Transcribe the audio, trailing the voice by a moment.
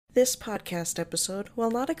This podcast episode,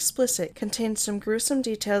 while not explicit, contains some gruesome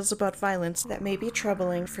details about violence that may be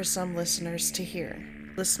troubling for some listeners to hear.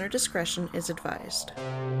 Listener discretion is advised.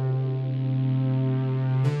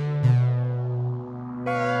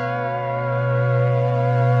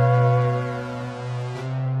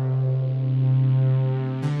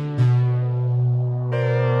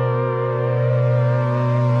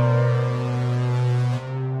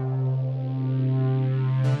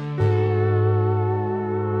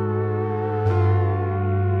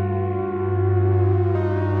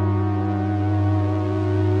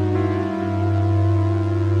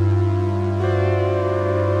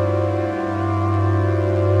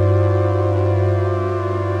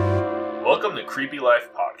 Welcome to Creepy Life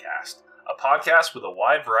Podcast, a podcast with a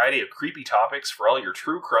wide variety of creepy topics for all your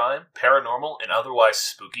true crime, paranormal, and otherwise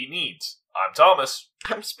spooky needs. I'm Thomas.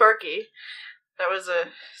 I'm Sparky. That was a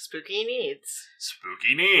spooky needs.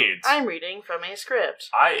 Spooky needs. I'm reading from a script.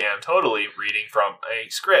 I am totally reading from a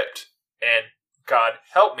script. And, God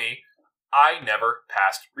help me, I never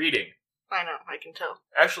passed reading. I know, I can tell.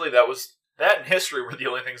 Actually, that and history were the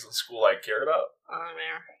only things in school I cared about. Oh,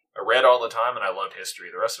 man. I read all the time and I loved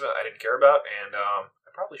history. The rest of it I didn't care about, and I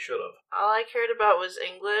probably should have. All I cared about was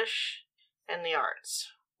English and the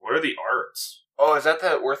arts. What are the arts? Oh, is that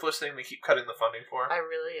worthless thing they keep cutting the funding for? I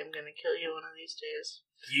really am going to kill you one of these days.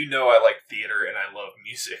 You know I like theater and I love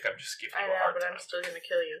music. I'm just giving you a hard time. I'm still going to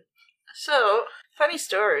kill you. So, funny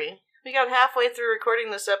story. We got halfway through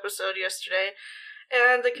recording this episode yesterday,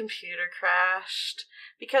 and the computer crashed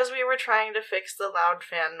because we were trying to fix the loud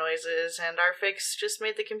fan noises, and our fix just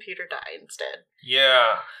made the computer die instead.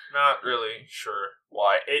 Yeah, not really sure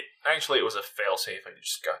why. It was a failsafe. I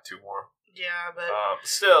just got too warm. Yeah, but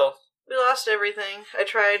still, we lost everything. I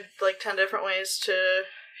tried like 10 different ways to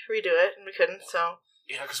redo it, and we couldn't. So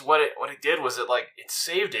yeah, because what it did was it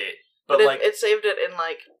saved it, but it saved it in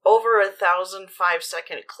like over 1,000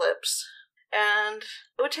 5-second clips. And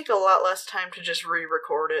it would take a lot less time to just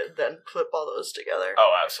re-record it than clip all those together.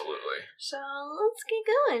 Oh, absolutely. So, let's get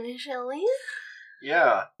going, shall we?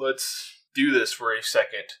 Yeah, let's do this for a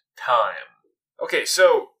second time. Okay,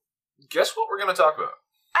 so, guess what we're going to talk about?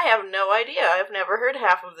 I have no idea. I've never heard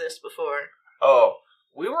half of this before. Oh,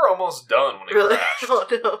 we were almost done when it crashed. Oh,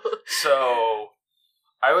 no. So,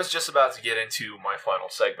 I was just about to get into my final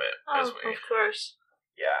segment. Of course.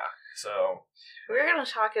 Yeah, so... We're going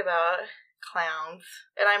to talk about clowns,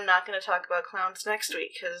 and I'm not going to talk about clowns next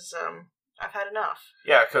week, because I've had enough.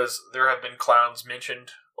 Yeah, because there have been clowns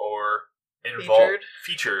mentioned or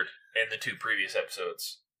featured in the 2 previous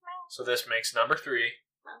episodes. So this makes number 3.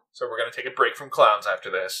 So we're going to take a break from clowns after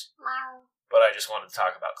this. But I just wanted to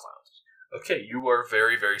talk about clowns. Okay, you are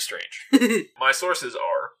very, very strange. My sources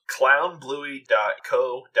are clownbluey.co.uk.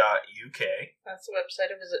 That's the website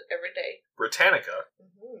I visit every day. Britannica.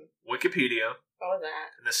 Mm-hmm. Wikipedia. All of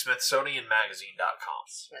that. And the SmithsonianMagazine.com.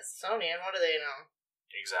 Smithsonian? What do they know?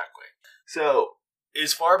 Exactly. So,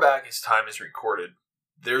 as far back as time is recorded,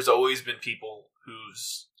 there's always been people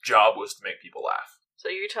whose job was to make people laugh. So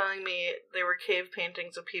you're telling me there were cave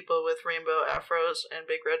paintings of people with rainbow afros and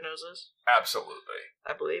big red noses? Absolutely.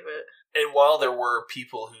 I believe it. And while there were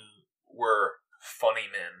people who were funny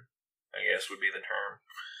men, I guess would be the term,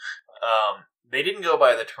 they didn't go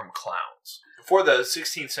by the term clowns. Before the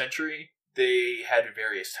 16th century, they had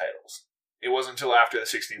various titles. It wasn't until after the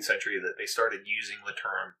 16th century that they started using the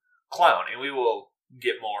term clown, and we will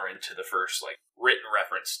get more into the first written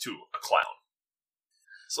reference to a clown.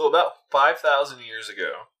 So about 5,000 years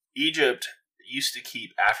ago, Egypt used to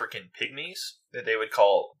keep African pygmies that they would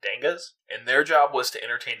call dangas, and their job was to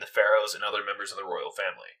entertain the pharaohs and other members of the royal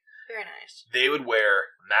family. Very nice. They would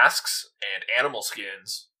wear masks and animal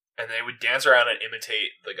skins, and they would dance around and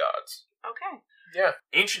imitate the gods. Okay. Yeah.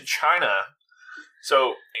 Ancient China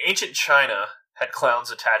had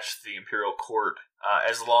clowns attached to the imperial court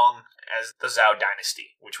as long as the Zhou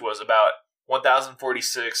dynasty, which was about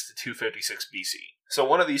 1046 to 256 BC. So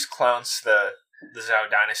one of these clowns, the Zhou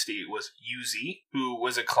dynasty, was Yu Zi, who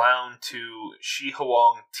was a clown to Shi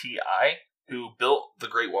Huang Ti, who built the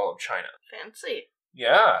Great Wall of China. Fancy.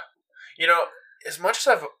 Yeah. You know, as much as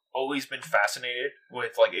I've always been fascinated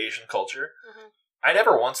with Asian culture, I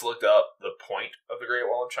never once looked up the point of the Great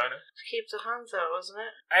Wall of China. To keep the Huns out, wasn't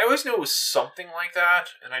it? I always knew it was something like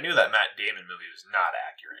that, and I knew that Matt Damon movie was not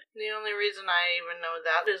accurate. The only reason I even know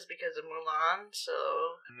that is because of Mulan, so...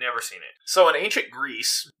 Never seen it. So in ancient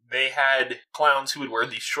Greece, they had clowns who would wear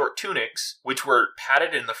these short tunics, which were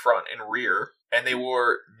padded in the front and rear, and they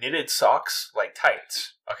wore knitted socks like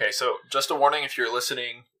tights. Okay, so just a warning if you're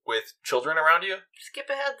listening with children around you. Skip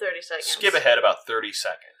ahead 30 seconds. Skip ahead about 30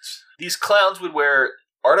 seconds. These clowns would wear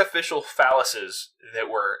artificial phalluses that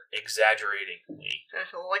were exaggeratingly.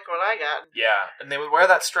 Like what I got. Yeah, and they would wear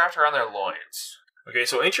that strapped around their loins. Okay,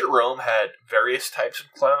 so ancient Rome had various types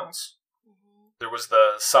of clowns. There was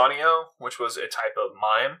the Sanio, which was a type of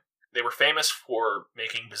mime. They were famous for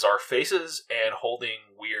making bizarre faces and holding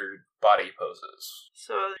weird body poses.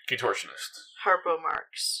 So, Contortionists. Harpo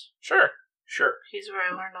Marx. Sure. He's where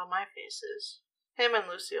I learned all my faces. Him and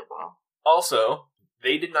Lucille Ball. Also,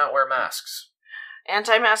 they did not wear masks.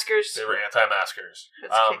 Anti-maskers. They were anti-maskers.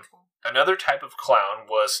 That's kickful. Another type of clown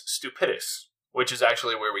was stupidus, which is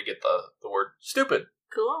actually where we get the word stupid.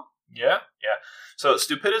 Cool. Yeah. So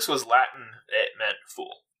stupidus was Latin. It meant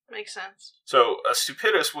fool. Makes sense. So a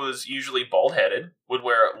stupidus was usually bald-headed, would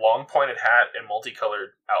wear a long pointed hat and multicolored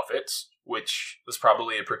outfits, which was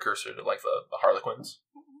probably a precursor to, like, the Harlequins.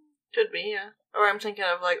 Could be, yeah. Or I'm thinking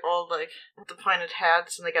of, like, old, like, the pointed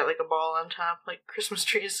hats and they got, like, a ball on top, like Christmas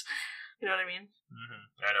trees. You know what I mean?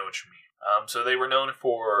 Mm-hmm. I know what you mean. So they were known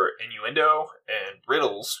for innuendo and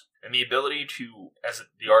riddles, and the ability to, as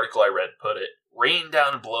the article I read put it, rain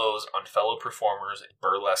down blows on fellow performers in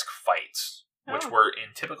burlesque fights, which were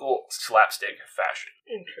in typical slapstick fashion.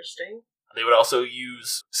 Interesting. They would also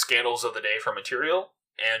use scandals of the day for material,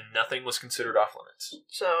 and nothing was considered off limits.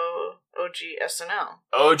 So, OG SNL.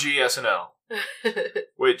 OG SNL.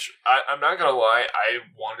 Which, I'm not gonna lie, I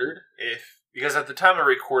wondered if, because at the time of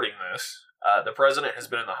recording this, the president has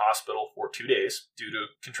been in the hospital for 2 days due to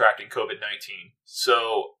contracting COVID-19.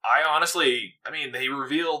 So, they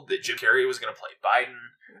revealed that Jim Carrey was going to play Biden,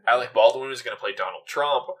 Alec Baldwin was going to play Donald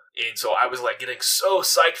Trump, and so I was, like, getting so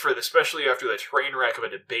psyched for it, especially after the train wreck of a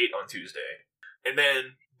debate on Tuesday. And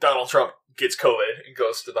then Donald Trump gets COVID and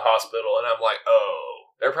goes to the hospital, and I'm like, oh,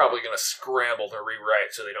 they're probably going to scramble to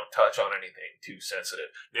rewrite so they don't touch on anything too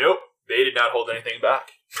sensitive. Nope, they did not hold anything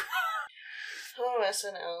back. Oh,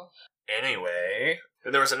 SNL. Anyway,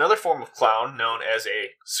 there was another form of clown known as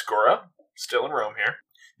a scora, still in Rome here.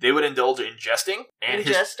 They would indulge in jesting and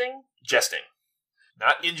jesting.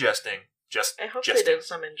 Not ingesting, just I hope jesting. they did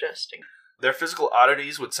some ingesting. Their physical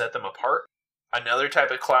oddities would set them apart. Another type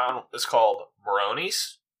of clown is called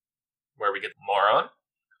moronis, where we get moron.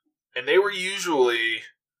 And they were usually,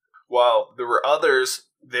 while there were others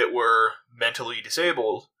that were mentally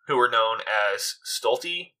disabled, who were known as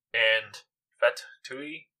stulti and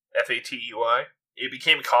fatui, F-A-T-U-I. It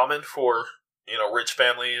became common for, rich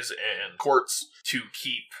families and courts to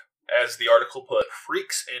keep, as the article put,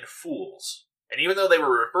 freaks and fools. And even though they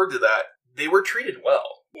were referred to that, they were treated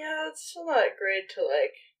well. Yeah, it's still not great to,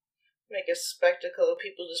 like, make a spectacle of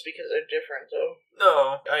people just because they're different, though.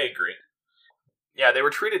 No, I agree. Yeah, they were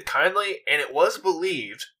treated kindly, and it was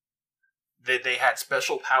believed that they had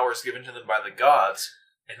special powers given to them by the gods,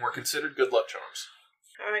 and were considered good luck charms.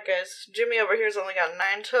 Alright, guys. Jimmy over here's only got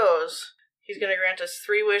 9 toes. He's gonna grant us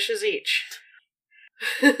 3 wishes each.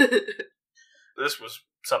 This was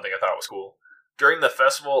something I thought was cool. During the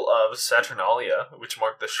festival of Saturnalia, which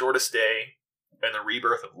marked the shortest day and the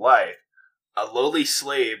rebirth of life, a lowly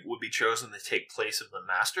slave would be chosen to take place of the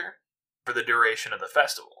master for the duration of the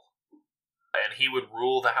festival. And he would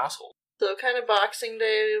rule the household. So kind of Boxing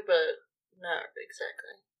Day, but not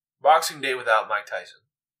exactly. Boxing Day without Mike Tyson.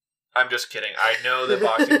 I'm just kidding. I know that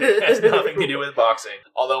Boxing Day has nothing to do with boxing.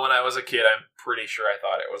 Although when I was a kid, I'm pretty sure I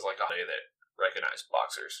thought it was like a day that recognized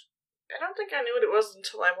boxers. I don't think I knew what it was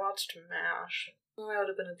until I watched MASH. I would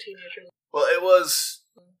have been a teenager. Well, it was...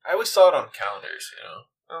 I always saw it on calendars,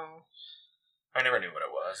 Oh. I never knew what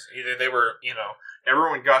it was. Either they were,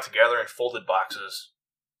 everyone got together and folded boxes,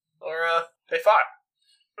 or they fought.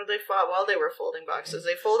 Or they fought while they were folding boxes.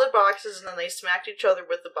 They folded boxes and then they smacked each other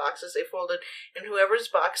with the boxes they folded, and whoever's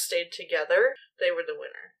box stayed together, they were the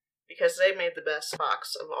winner. Because they made the best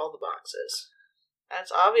box of all the boxes.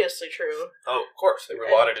 That's obviously true. Oh, of course. They were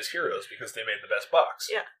lauded as heroes because they made the best box.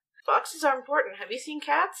 Yeah. Boxes are important. Have you seen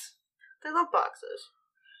cats? They love boxes.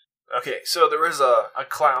 Okay, so there was a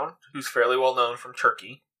clown who's fairly well known from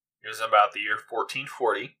Turkey. It was about the year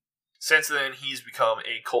 1440. Since then, he's become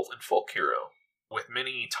a cult and folk hero, with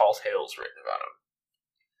many tall tales written about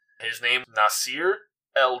him. His name is Nasir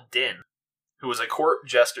el-Din, who was a court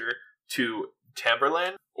jester to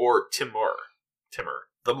Tamerlan, or Timur,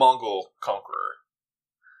 the Mongol conqueror.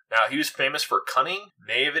 Now, he was famous for cunning,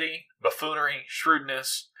 naivety, buffoonery,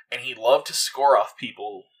 shrewdness, and he loved to score off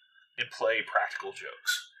people and play practical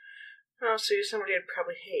jokes. Oh, so you're somebody I'd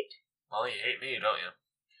probably hate. Well, you hate me, don't you?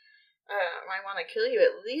 I want to kill you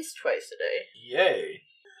at least twice a day. Yay.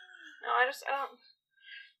 No, I don't...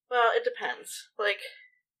 Well, it depends. Like,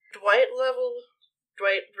 Dwight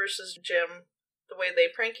versus Jim, the way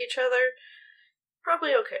they prank each other,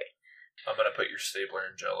 probably okay. I'm gonna put your stapler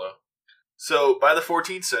in Jell-O. So, by the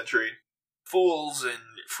 14th century, fools and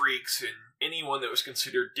freaks and anyone that was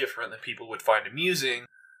considered different that people would find amusing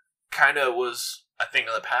kind of was a thing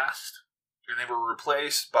of the past, and they were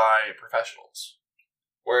replaced by professionals.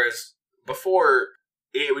 Whereas before,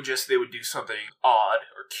 they would do something odd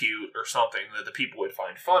or cute or something that the people would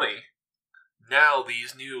find funny. Now,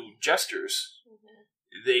 these new jesters,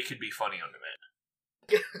 they could be funny on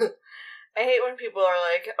demand. I hate when people are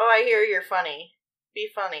like, "Oh, I hear you're funny. Be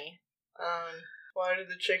funny." Why did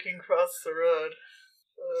the chicken cross the road?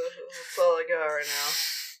 That's all I got right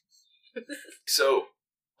now. So,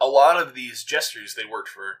 a lot of these jesters, they worked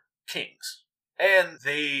for kings. And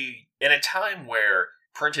they, in a time where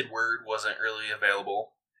printed word wasn't really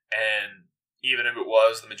available, and even if it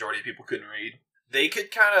was, the majority of people couldn't read, they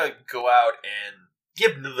could kind of go out and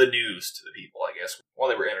give the news to the people, I guess, while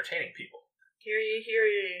they were entertaining people. Hear ye, hear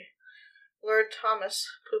ye. Lord Thomas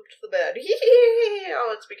pooped the bed. Oh,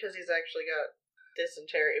 it's because he's actually got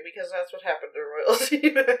dysentery, because that's what happened to royalty.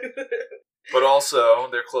 But also,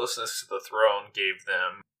 their closeness to the throne gave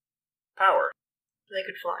them power. They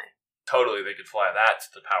could fly. Totally, they could fly. That's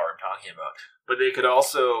the power I'm talking about. But they could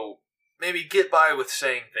also maybe get by with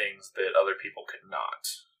saying things that other people could not.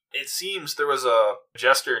 It seems there was a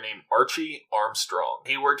jester named Archie Armstrong.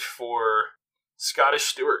 He worked for Scottish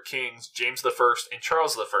Stuart kings James I and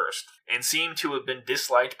Charles I, and seemed to have been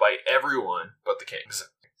disliked by everyone but the kings.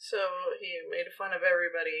 So he made fun of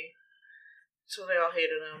everybody, so they all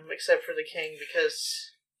hated him, except for the king, because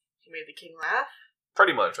he made the king laugh?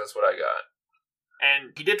 Pretty much, that's what I got.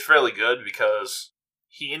 And he did fairly good, because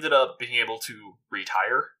he ended up being able to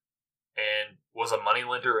retire, and was a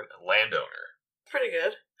moneylender and a landowner. Pretty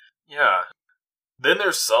good. Yeah. Then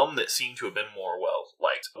there's some that seem to have been more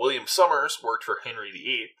well-liked. William Somers worked for Henry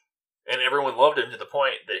VIII, and everyone loved him to the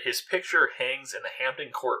point that his picture hangs in the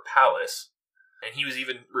Hampton Court Palace, and he was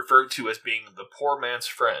even referred to as being the poor man's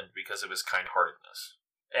friend because of his kind-heartedness.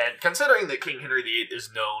 And considering that King Henry VIII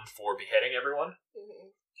is known for beheading everyone,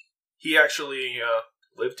 he actually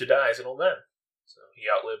lived to die as an old man. So he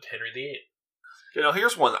outlived Henry VIII. You know,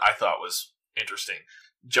 here's one that I thought was interesting.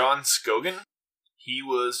 John Scogan, he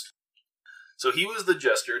was the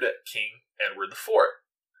jester to King Edward IV.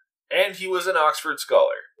 And he was an Oxford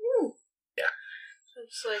scholar. Ooh. Yeah.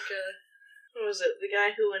 It's like, what was it? The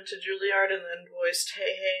guy who went to Juilliard and then voiced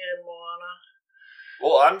Hey Hey and Moana.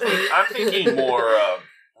 Well, I'm thinking more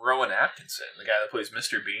Rowan Atkinson, the guy that plays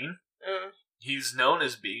Mr. Bean. He's known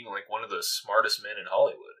as being like one of the smartest men in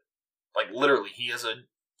Hollywood. Like, literally, he has an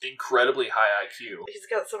incredibly high IQ. He's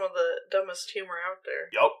got some of the dumbest humor out there.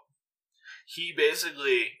 Yup. He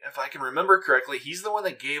basically, if I can remember correctly, he's the one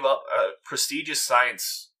that gave up a prestigious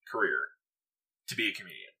science career to be a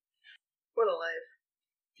comedian. What a life.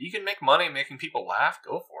 If you can make money making people laugh,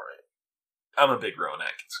 go for it. I'm a big Rowan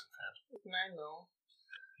Atkinson fan. I know.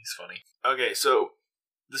 He's funny. Okay, so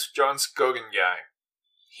this John Scogan guy,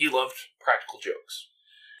 he loved practical jokes.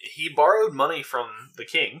 He borrowed money from the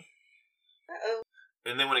king. Uh-oh.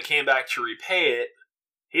 And then when it came back to repay it,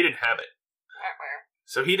 he didn't have it.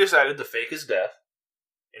 So he decided to fake his death,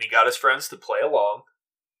 and he got his friends to play along.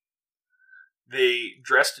 They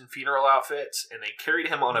dressed in funeral outfits, and they carried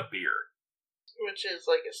him on a bier. Which is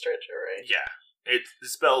like a stretcher, right? Yeah. It's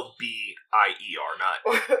spelled B-I-E-R,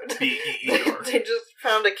 not B-E-E-R. They just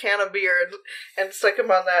found a can of beer and stuck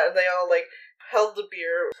him on that, and they all, like, held the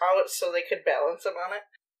beer out so they could balance him on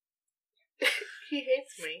it. He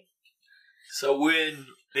hates me. So when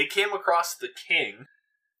they came across the king,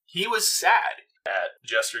 he was sad at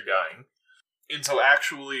Jester dying, and so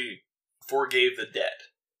actually forgave the debt.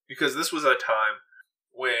 Because this was a time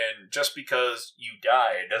when just because you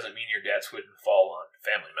die doesn't mean your debts wouldn't fall on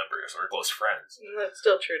family members or close friends. And that's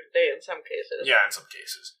still true today in some cases. Yeah, in some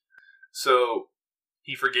cases. So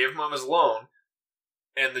he forgave him on his loan,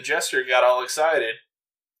 and the jester got all excited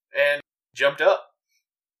and jumped up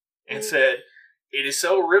and said, "It is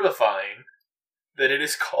so revivifying that it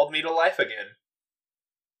has called me to life again."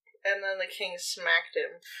 And then the king smacked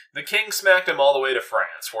him. The king smacked him all the way to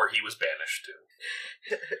France, where he was banished to.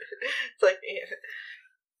 It's like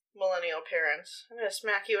millennial parents. I'm gonna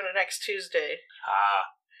smack you on the next Tuesday.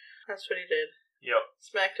 Ah. That's what he did. Yep.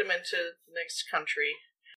 Smacked him into the next country.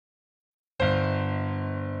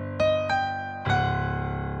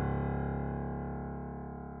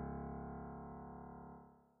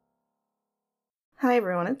 Hi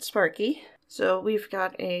everyone, it's Sparky. So we've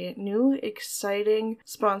got a new exciting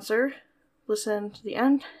sponsor. Listen to the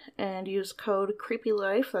end and use code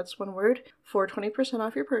CREEPYLIFE, that's one word, for 20%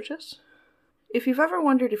 off your purchase. If you've ever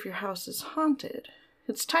wondered if your house is haunted,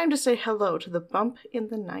 It's time to say hello to the bump in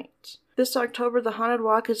the night. This October, the Haunted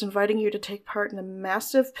Walk is inviting you to take part in a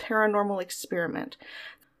massive paranormal experiment.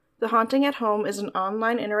 The Haunting at Home is an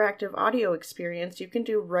online interactive audio experience you can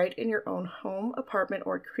do right in your own home, apartment,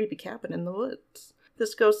 or creepy cabin in the woods.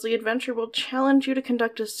 This ghostly adventure will challenge you to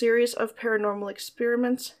conduct a series of paranormal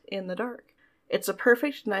experiments in the dark. It's a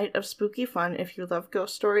perfect night of spooky fun if you love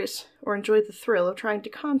ghost stories or enjoy the thrill of trying to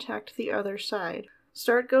contact the other side.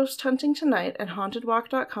 Start ghost hunting tonight at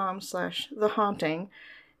hauntedwalk.com/thehaunting,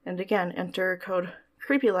 and again, enter code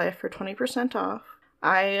CreepyLife for 20% off.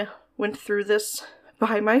 I went through this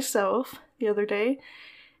by myself the other day,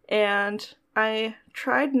 and I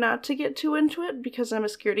tried not to get too into it because I'm a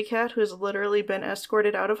scaredy cat who has literally been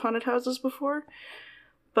escorted out of haunted houses before.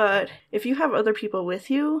 But if you have other people with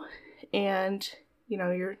you, and, you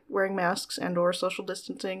know, you're wearing masks and or social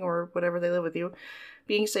distancing or whatever they live with you,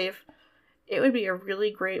 being safe, it would be a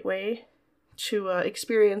really great way to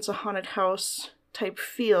experience a haunted house type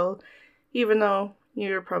feel, even though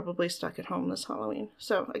you're probably stuck at home this Halloween.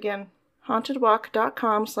 So again,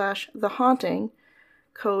 hauntedwalk.com/thehaunting,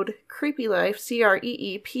 code CreepyLife,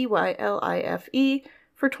 CREEPYLIFE,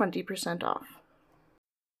 for 20% off.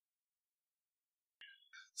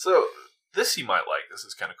 So, this you might like. This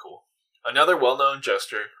is kind of cool. Another well-known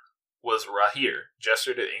jester was Rahir,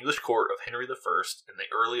 jester to the English court of Henry I in the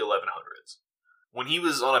early 1100s. When he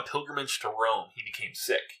was on a pilgrimage to Rome, he became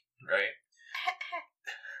sick, right?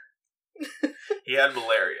 He had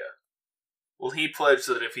malaria. Well, he pledged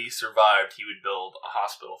that if he survived, he would build a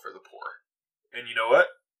hospital for the poor. And you know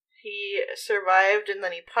what? He survived and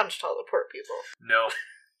then he punched all the poor people. No,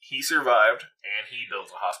 he survived and he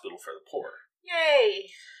built a hospital for the poor.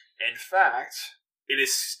 Yay! In fact, it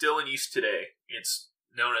is still in use today. It's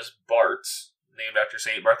known as Bart's, named after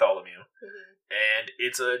St. Bartholomew, and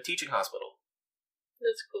it's a teaching hospital.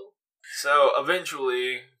 That's cool. So,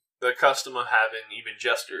 eventually, the custom of having even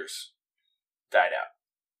jesters died out.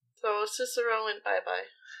 So, Cicero went bye-bye.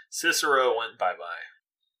 Cicero went bye-bye.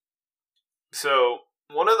 So,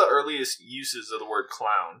 one of the earliest uses of the word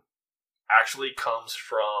clown actually comes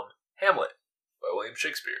from Hamlet by William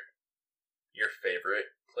Shakespeare. Your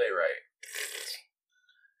favorite playwright.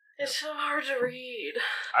 It's so hard to read.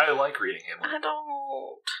 I like reading Hamlet. I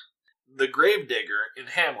don't. The gravedigger in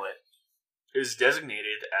Hamlet is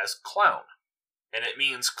designated as clown, and it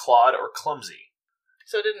means clod or clumsy.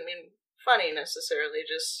 So it didn't mean funny necessarily,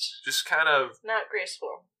 Just kind of... not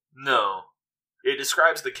graceful. No. It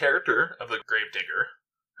describes the character of the gravedigger,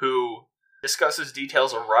 who discusses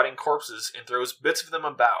details of rotting corpses and throws bits of them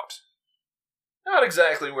about. Not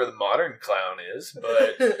exactly where the modern clown is,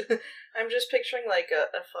 but... I'm just picturing like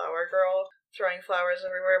a flower girl throwing flowers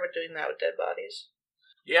everywhere, but doing that with dead bodies.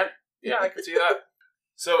 Yeah, I can see that.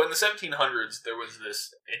 So in the 1700s, there was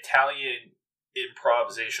this Italian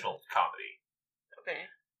improvisational comedy. Okay.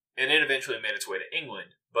 And it eventually made its way to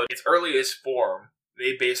England. But its earliest form,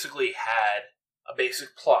 they basically had a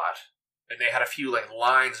basic plot, and they had a few like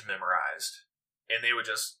lines memorized, and they would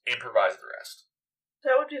just improvise the rest.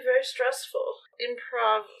 That would be very stressful.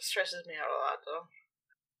 Improv stresses me out a lot, though.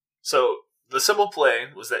 So, the simple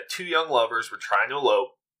play was that two young lovers were trying to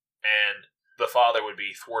elope, and the father would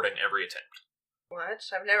be thwarting every attempt.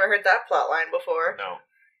 What? I've never heard that plot line before. No.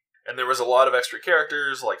 And there was a lot of extra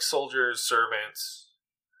characters, like soldiers, servants.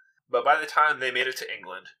 But by the time they made it to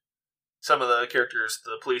England, some of the characters,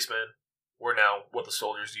 the policemen, were now what the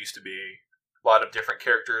soldiers used to be. A lot of different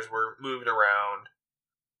characters were moving around,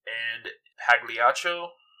 and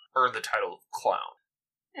Pagliaccio earned the title of clown.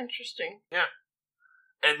 Interesting. Yeah.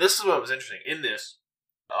 And this is what was interesting. In this,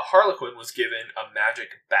 a Harlequin was given a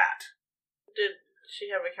magic bat. Did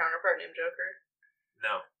she have a counterpart named Joker?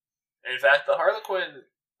 No. In fact, the Harlequin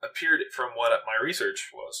appeared, from what my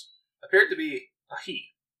research was, appeared to be a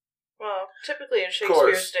he. Well, typically in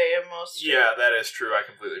Shakespeare's day, most... Yeah, that is true. I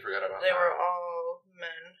completely forgot about that. They were all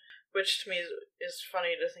men, which to me is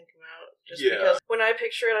funny to think about. Just Yeah. because when I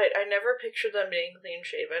picture it, I never picture them being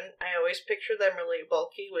clean-shaven. I always picture them really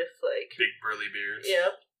bulky with, like... big burly beards.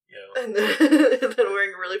 Yep. Yeah. And then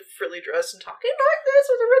wearing a really frilly dress and talking like this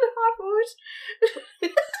with a really hot voice.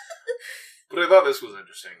 But I thought this was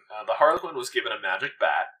interesting. The Harlequin was given a magic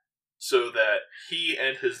bat so that he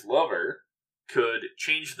and his lover could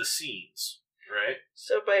change the scenes, right?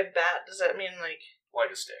 So by bat, does that mean like...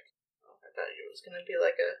 Like a stick. Oh, I thought it was going to be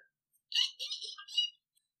like a...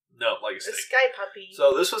 No, like a A stick. sky puppy.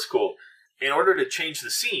 So this was cool. In order to change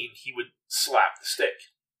the scene, he would slap the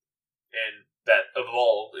stick. And that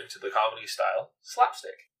evolved into the comedy style,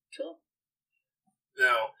 slapstick. Cool.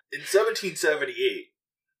 Now, in 1778,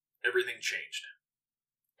 everything changed.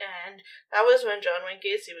 And that was when John Wayne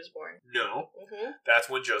Gacy was born. No. Mm-hmm. That's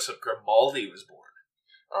when Joseph Grimaldi was born.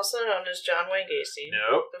 Also known as John Wayne Gacy.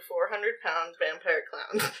 Nope. The 400-pound vampire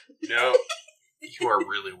clown. No. You are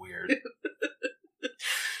really weird.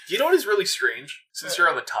 You know what is really strange? Since you're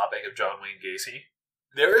on the topic of John Wayne Gacy,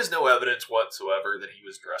 there is no evidence whatsoever that he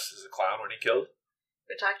was dressed as a clown when he killed.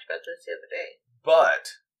 We talked about this the other day.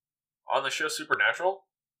 But, on the show Supernatural,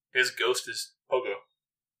 his ghost is Pogo.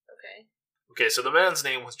 Okay. Okay, so the man's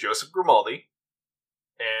name was Joseph Grimaldi,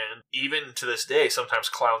 and even to this day, sometimes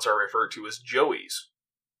clowns are referred to as Joeys,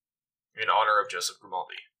 in honor of Joseph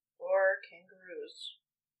Grimaldi. Or kangaroos.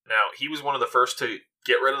 Now, he was one of the first to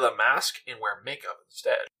get rid of the mask and wear makeup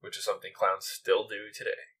instead, which is something clowns still do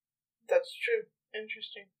today. That's true.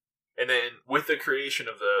 Interesting. And then, with the creation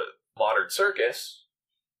of the modern circus,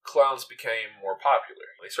 clowns became more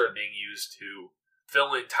popular. They started being used to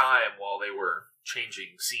fill in time while they were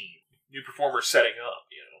changing scene. New performers setting up,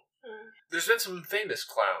 you know. There's been some famous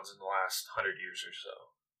clowns in the last 100 years or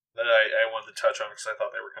so that I wanted to touch on because I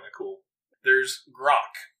thought they were kind of cool. There's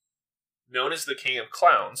Grok, known as the King of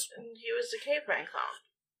Clowns. And he was the caveman clown.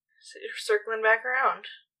 So you're circling back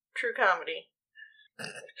around. True comedy.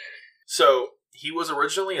 So, he was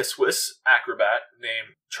originally a Swiss acrobat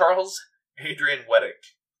named Charles Adrian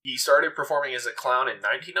Weddick. He started performing as a clown in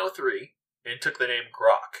 1903 and took the name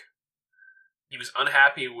Grok. He was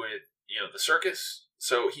unhappy with, the circus,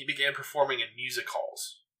 so he began performing in music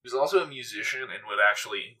halls. He was also a musician and would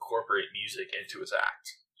actually incorporate music into his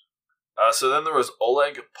act. So then there was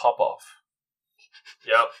Oleg Popov.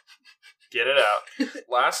 Yep. Get it out.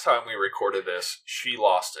 Last time we recorded this, she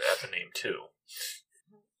lost it at the name too.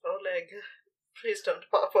 Oleg, please don't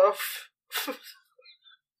pop off.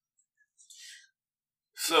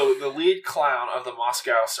 So the lead clown of the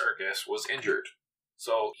Moscow circus was injured.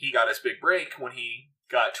 So he got his big break when he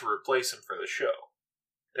got to replace him for the show.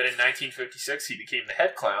 Then in 1956 he became the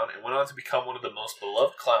head clown and went on to become one of the most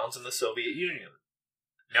beloved clowns in the Soviet Union.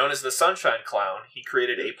 Known as the Sunshine Clown, he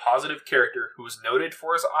created a positive character who was noted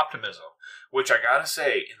for his optimism, which I gotta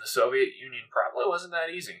say, in the Soviet Union probably wasn't that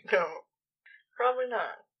easy. No, probably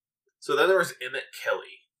not. So then there was Emmett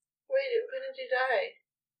Kelly. Wait, when did he die?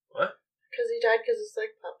 What? Because he died because his leg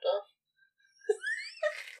popped off.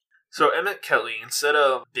 So Emmett Kelly, instead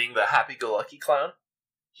of being the happy-go-lucky clown,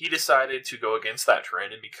 he decided to go against that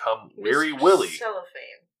trend and become Weary Willie.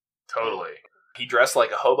 Cellophane. Totally. He dressed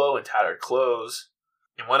like a hobo in tattered clothes,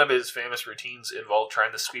 and one of his famous routines involved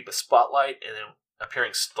trying to sweep a spotlight and then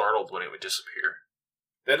appearing startled when it would disappear.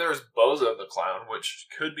 Then there was Bozo the Clown, which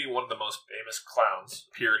could be one of the most famous clowns,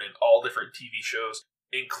 appeared in all different TV shows,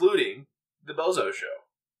 including The Bozo Show.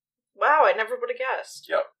 Wow, I never would have guessed.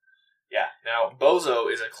 Yep. Yeah. Now,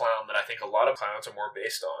 Bozo is a clown that I think a lot of clowns are more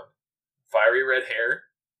based on. Fiery red hair,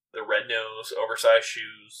 the red nose, oversized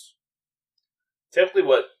shoes. Typically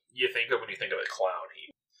what you think of when you think of a clown.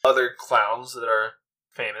 Other clowns that are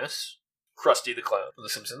famous. Krusty the Clown from The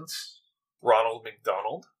Simpsons. Ronald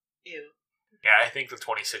McDonald. Ew. Yeah, I think the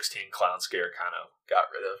 2016 clown scare kind of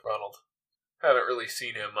got rid of Ronald. Haven't really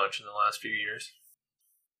seen him much in the last few years.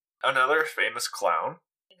 Another famous clown,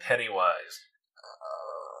 Pennywise.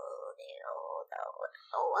 Oh, no.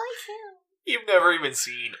 Oh, I can't. You've never even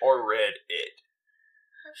seen or read it.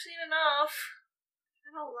 I've seen enough.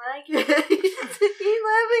 I don't like it. He's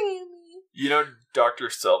laughing at me. You know Dr.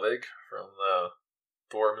 Selvig from the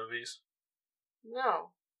Thor movies?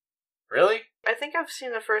 No. Really? I think I've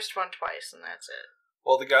seen the first one twice, and that's it.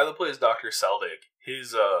 Well, the guy that plays Dr. Selvig,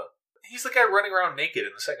 he's the guy running around naked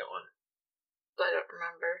in the second one. I don't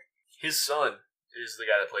remember. His son is the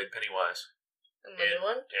guy that played Pennywise. And the new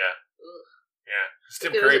one? Yeah. Ugh. Yeah.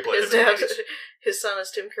 Tim Curry played him. His son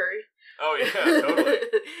is Tim Curry. Oh, yeah, totally.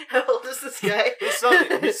 How old is this guy?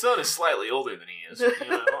 his son is slightly older than he is. You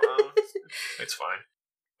know, it's fine.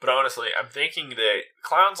 But honestly, I'm thinking that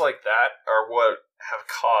clowns like that are what have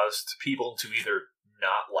caused people to either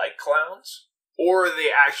not like clowns, or they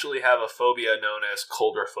actually have a phobia known as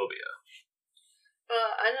coulrophobia.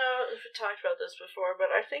 I know we've talked about this before, but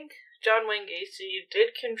I think John Wayne Gacy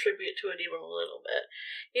did contribute to it even a little bit.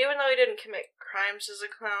 Even though he didn't commit crimes as a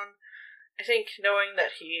clown, I think knowing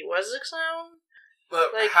that he was a clown...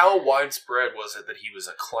 But how widespread was it that he was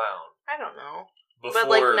a clown? I don't know. Before,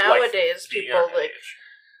 but nowadays, people age.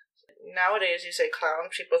 Nowadays you say clown,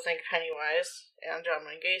 people think Pennywise and John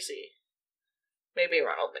Wayne Gacy. Maybe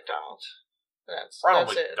Ronald McDonald.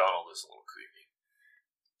 Ronald that's McDonald is a little creepy.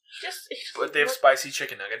 But they have spicy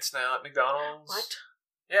chicken nuggets now at McDonald's. What?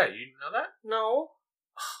 Yeah, you know that? No.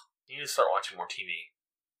 You need to start watching more TV.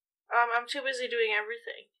 I'm too busy doing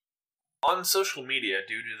everything. On social media,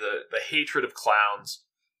 due to the hatred of clowns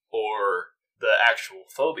or the actual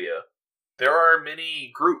phobia, there are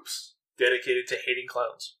many groups dedicated to hating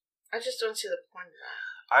clowns. I just don't see the point of that.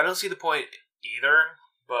 I don't see the point either,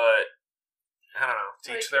 but I don't know.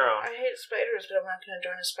 To each their own. I hate spiders, but I'm not going to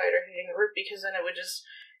join a spider-hating group because then it would just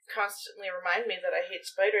constantly remind me that I hate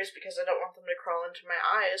spiders because I don't want them to crawl into my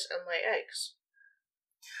eyes and lay eggs.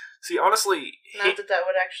 See, honestly... Not that that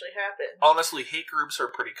would actually happen. Honestly, hate groups are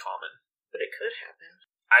pretty common. But it could happen.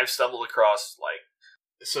 I've stumbled across, like,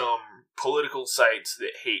 some political sites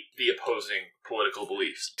that hate the opposing political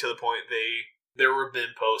beliefs to the point there have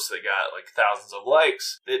been posts that got like thousands of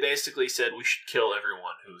likes that basically said we should kill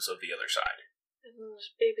everyone who's of the other side. And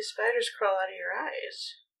those baby spiders crawl out of your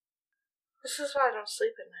eyes. This is why I don't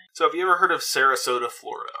sleep at night. So have you ever heard of Sarasota,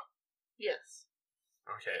 Florida? Yes.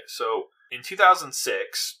 Okay, so in 2006,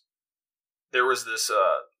 there was this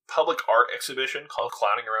public art exhibition called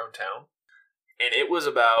Clowning Around Town. And it was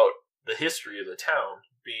about the history of the town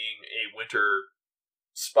being a winter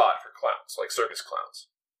spot for clowns, like circus clowns.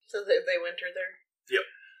 So they winter there? Yep.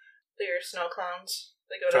 They're snow clowns?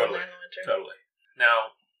 They go down there in the winter? Totally.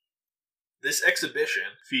 Now, this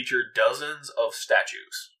exhibition featured dozens of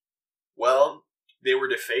statues. Well, they were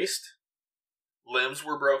defaced, limbs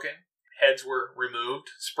were broken, heads were removed,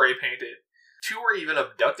 spray painted. 2 were even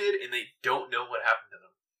abducted, and they don't know what happened to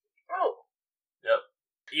them. Oh. Yep.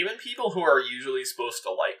 Even people who are usually supposed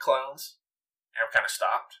to like clowns have kind of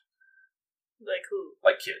stopped. Like who?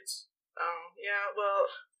 Like kids. Oh, yeah,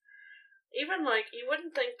 well, even, like, you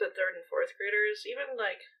wouldn't think that 3rd and 4th graders, even,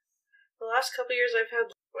 like, the last couple years I've had,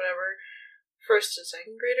 whatever, 1st and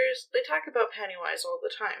 2nd graders, they talk about Pennywise all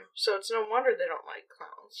the time, so it's no wonder they don't like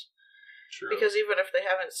clowns. True. Because even if they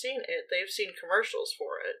haven't seen it, they've seen commercials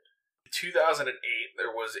for it. In 2008,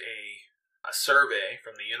 there was a survey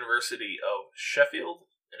from the University of Sheffield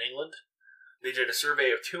in England. They did a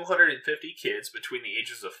survey of 250 kids between the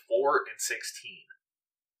ages of 4 and 16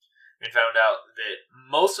 and found out that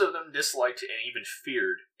most of them disliked and even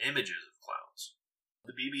feared images of clowns.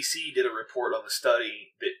 The BBC did a report on the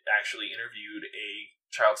study that actually interviewed a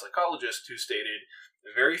child psychologist who stated,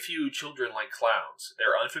 very few children like clowns.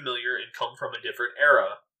 They're unfamiliar and come from a different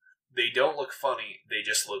era. They don't look funny, they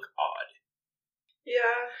just look odd.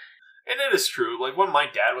 Yeah. And it is true. Like, when my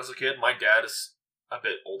dad was a kid, my dad is a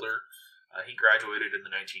bit older. He graduated in the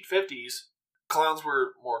 1950s. Clowns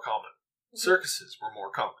were more common. Circuses were more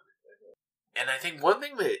common. And I think one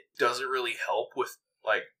thing that doesn't really help with,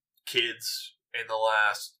 like, kids in the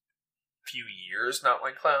last few years not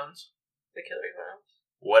like clowns. The killer clowns.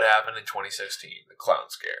 What happened in 2016? The clown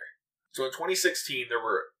scare. So in 2016, there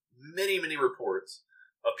were many, many reports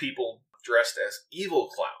of people dressed as evil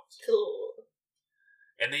clowns. Cool.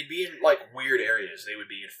 And they'd be in, like, weird areas. They would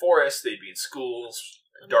be in forests, they'd be in schools,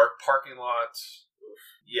 dark parking lots.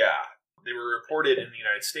 Yeah. They were reported in the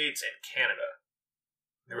United States and Canada.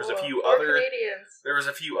 There was a few other Canadians. There was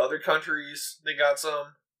a few other countries that got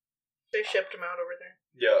some. They shipped them out over there.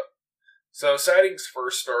 Yeah. So sightings were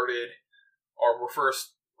first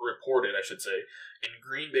reported, I should say, in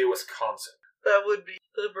Green Bay, Wisconsin. That would be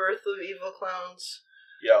the birth of evil clowns.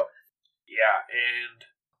 Yeah. Yeah, and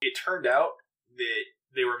it turned out that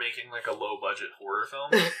they were making like a low-budget horror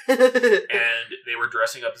film, and they were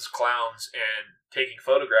dressing up as clowns and taking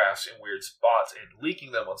photographs in weird spots and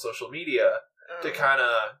leaking them on social media to kind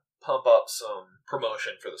of pump up some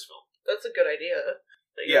promotion for this film. That's a good idea.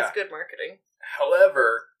 Like, Yeah. It's good marketing.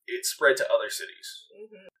 However, it spread to other cities.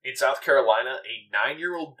 Mm-hmm. In South Carolina, a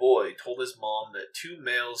 9-year-old boy told his mom that 2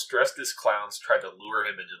 males dressed as clowns tried to lure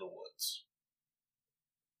him into the woods.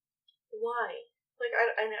 Why? Like,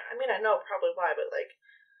 I mean, I know probably why, but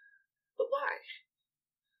why?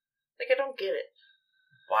 Like, I don't get it.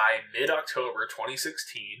 By mid-October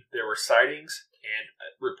 2016, there were sightings and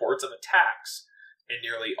reports of attacks in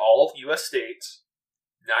nearly all U.S. states,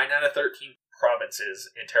 9 out of 13 provinces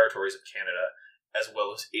and territories of Canada, as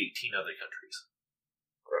well as 18 other countries.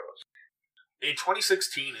 Gross. In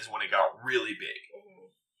 2016 is when it got really big. Mm-hmm.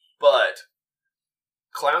 But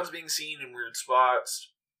clowns being seen in weird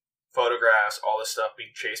spots, photographs, all this stuff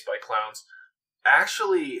being chased by clowns,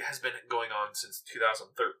 actually has been going on since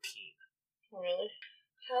 2013. Really?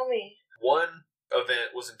 Tell me. One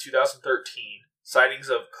event was in 2013, sightings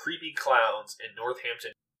of creepy clowns in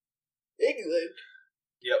Northampton. England.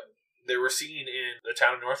 Yep. They were seen in the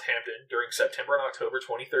town of Northampton during September and October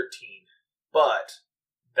 2013, but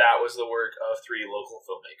that was the work of 3 local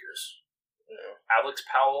filmmakers. No. Alex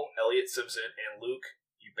Powell, Elliot Simpson, and Luke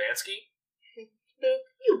Ubansky. Luke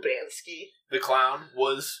Ubansky. The clown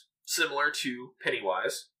was similar to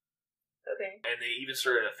Pennywise, Okay. and they even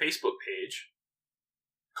started a Facebook page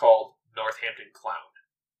called Northampton Clown.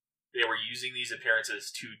 They were using these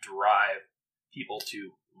appearances to drive people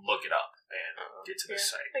to look it up and get to this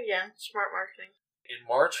site. Again, smart marketing. In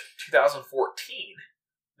March 2014,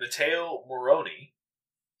 Matteo Moroni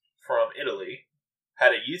from Italy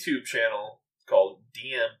had a YouTube channel called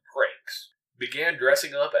DM Pranks. Began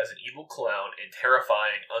dressing up as an evil clown and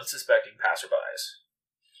terrifying unsuspecting passerbys.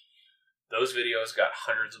 Those videos got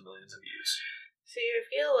hundreds of millions of views. See, I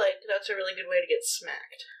feel like that's a really good way to get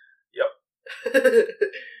smacked. Yep.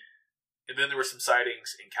 And then there were some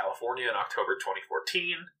sightings in California in October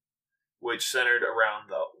 2014, which centered around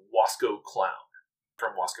the Wasco Clown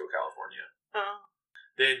from Wasco, California. Oh.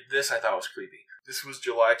 Then this I thought was creepy. This was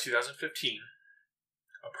July 2015.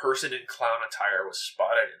 A person in clown attire was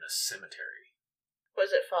spotted in a cemetery.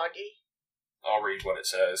 Was it foggy? I'll read what it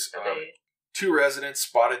says. Okay. 2 residents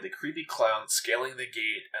spotted the creepy clown scaling the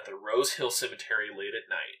gate at the Rose Hill Cemetery late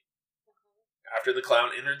at night. After the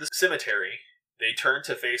clown entered the cemetery, they turned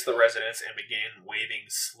to face the residents and began waving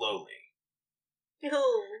slowly.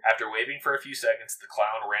 Ew. After waving for a few seconds, the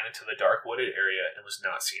clown ran into the dark wooded area and was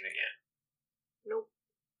not seen again. Nope.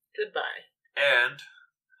 Goodbye. And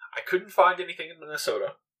I couldn't find anything in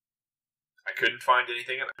Minnesota. I couldn't find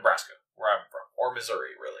anything in Nebraska, where I'm from, or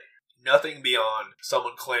Missouri, really. Nothing beyond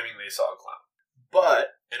someone claiming they saw a clown.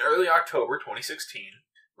 But in early October 2016,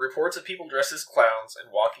 reports of people dressed as clowns and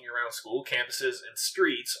walking around school campuses and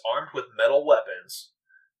streets armed with metal weapons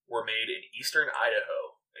were made in eastern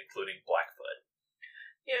Idaho, including Blackfoot.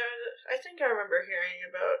 Yeah, I think I remember hearing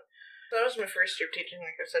about... That was my first year of teaching,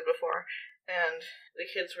 like I said before, and the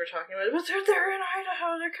kids were talking about, but they're there in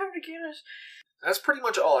Idaho, they're coming to get us. That's pretty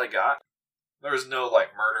much all I got. There was no,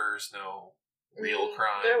 murders, no real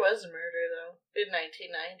crime. There was murder, though, in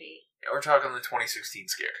 1990. Yeah, we're talking the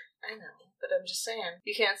 2016 scare. I know, but I'm just saying.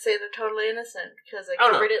 You can't say they're totally innocent, because I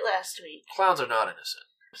Oh, no. covered it last week. Clowns are not innocent.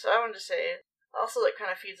 So I wanted to say, also that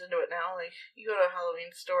kind of feeds into it now, like, you go to a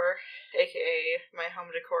Halloween store, aka my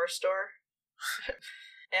home decor store,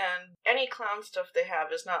 and any clown stuff they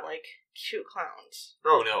have is not, like, cute clowns.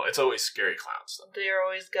 Oh, no, it's always scary clowns, though. They're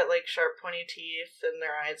always got, like, sharp, pointy teeth, and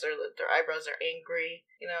their eyebrows are angry,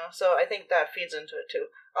 you know, so I think that feeds into it, too.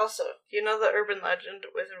 Also, you know the urban legend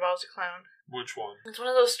with involves a clown? Which one? It's one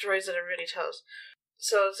of those stories that everybody tells.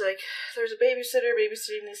 So it's like, there's a babysitter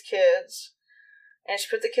babysitting these kids, and she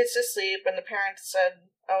put the kids to sleep, and the parents said,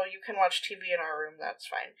 oh, you can watch TV in our room, that's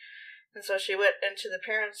fine. And so she went into the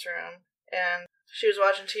parents' room, and she was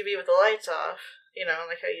watching TV with the lights off, you know,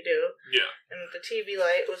 like how you do. Yeah. And the TV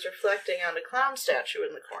light was reflecting on a clown statue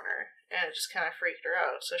in the corner, and it just kind of freaked her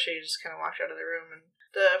out, so she just kind of walked out of the room, and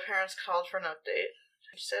the parents called for an update.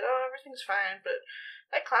 She said, oh, everything's fine, but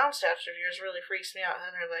that clown statue of yours really freaks me out.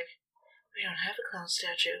 And they're like, we don't have a clown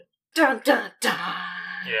statue. Dun, dun,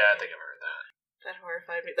 dun! Yeah, I think I've heard that. That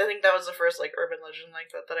horrified me. I think that was the first, urban legend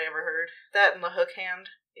like that I ever heard. That and the hook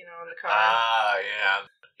hand, you know, in the car. Yeah.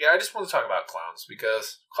 Yeah, I just want to talk about clowns,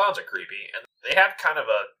 because clowns are creepy, and they have kind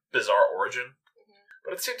of a bizarre origin. Mm-hmm.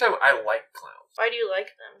 But at the same time, I like clowns. Why do you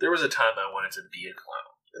like them? There was a time I wanted to be a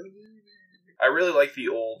clown. I really like the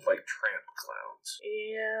old, tramp clowns.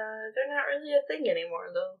 Yeah, they're not really a thing anymore,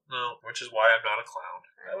 though. No, which is why I'm not a clown.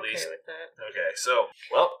 I'm okay with that. Okay, so,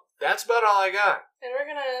 that's about all I got. And we're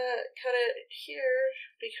gonna cut it here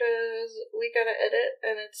because we gotta edit,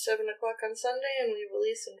 and it's 7 o'clock on Sunday, and we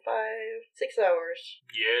release in 6 hours.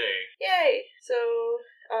 Yay. Yay! So,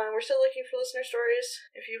 we're still looking for listener stories.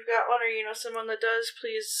 If you've got one or you know someone that does,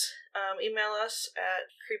 please email us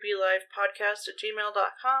at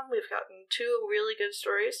creepylivepodcast@gmail.com. We've gotten 2 really good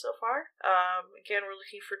stories so far. Again, we're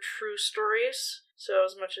looking for true stories. So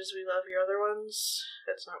as much as we love your other ones,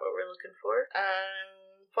 that's not what we're looking for.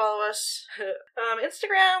 Follow us.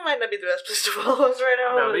 Instagram might not be the best place to follow us right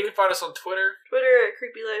now. No, but you can find us on Twitter. Twitter at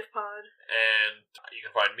CreepyLifePod. And you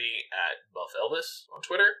can find me at Buff Elvis on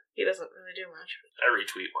Twitter. He doesn't really do much. I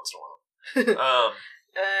retweet once in a while.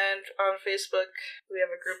 And on Facebook, we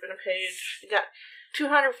have a group and a page. We got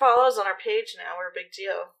 200 follows on our page now. We're a big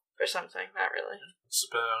deal. Or something. Not really. That's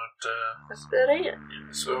about it.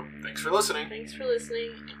 So, thanks for listening.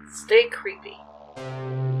 Stay creepy.